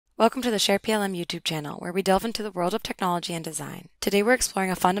Welcome to the Share PLM YouTube channel, where we delve into the world of technology and design. Today we're exploring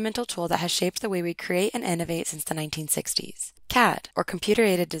a fundamental tool that has shaped the way we create and innovate since the 1960s. CAD, or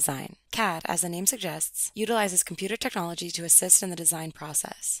Computer-Aided Design. CAD, as the name suggests, utilizes computer technology to assist in the design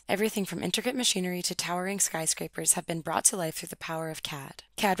process. Everything from intricate machinery to towering skyscrapers have been brought to life through the power of CAD.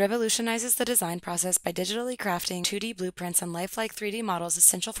 CAD revolutionizes the design process by digitally crafting 2D blueprints and lifelike 3D models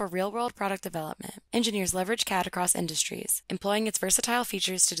essential for real-world product development. Engineers leverage CAD across industries, employing its versatile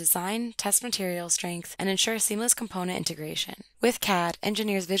features to design, test material strength, and ensure seamless component integration. With CAD,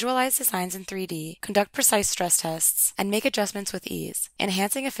 engineers visualize designs in 3D, conduct precise stress tests, and make adjustments with ease,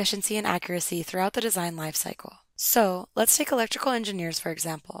 enhancing efficiency and accuracy throughout the design lifecycle. So, let's take electrical engineers for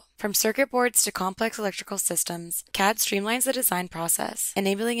example. From circuit boards to complex electrical systems, CAD streamlines the design process,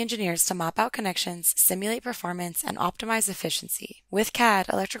 enabling engineers to map out connections, simulate performance, and optimize efficiency. With CAD,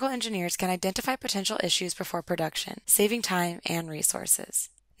 electrical engineers can identify potential issues before production, saving time and resources.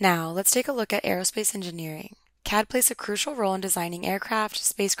 Now, let's take a look at aerospace engineering. CAD plays a crucial role in designing aircraft,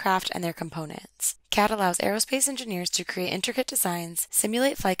 spacecraft, and their components. CAD allows aerospace engineers to create intricate designs,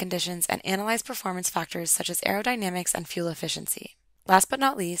 simulate flight conditions, and analyze performance factors such as aerodynamics and fuel efficiency. Last but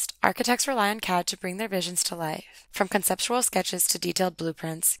not least, architects rely on CAD to bring their visions to life. From conceptual sketches to detailed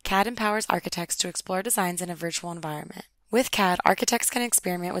blueprints, CAD empowers architects to explore designs in a virtual environment. With CAD, architects can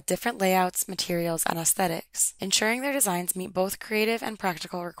experiment with different layouts, materials, and aesthetics, ensuring their designs meet both creative and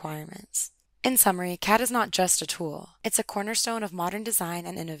practical requirements. In summary, CAD is not just a tool. It's a cornerstone of modern design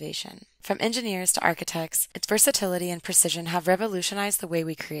and innovation. From engineers to architects, its versatility and precision have revolutionized the way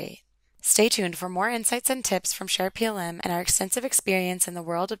we create. Stay tuned for more insights and tips from Share PLM and our extensive experience in the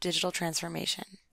world of digital transformation.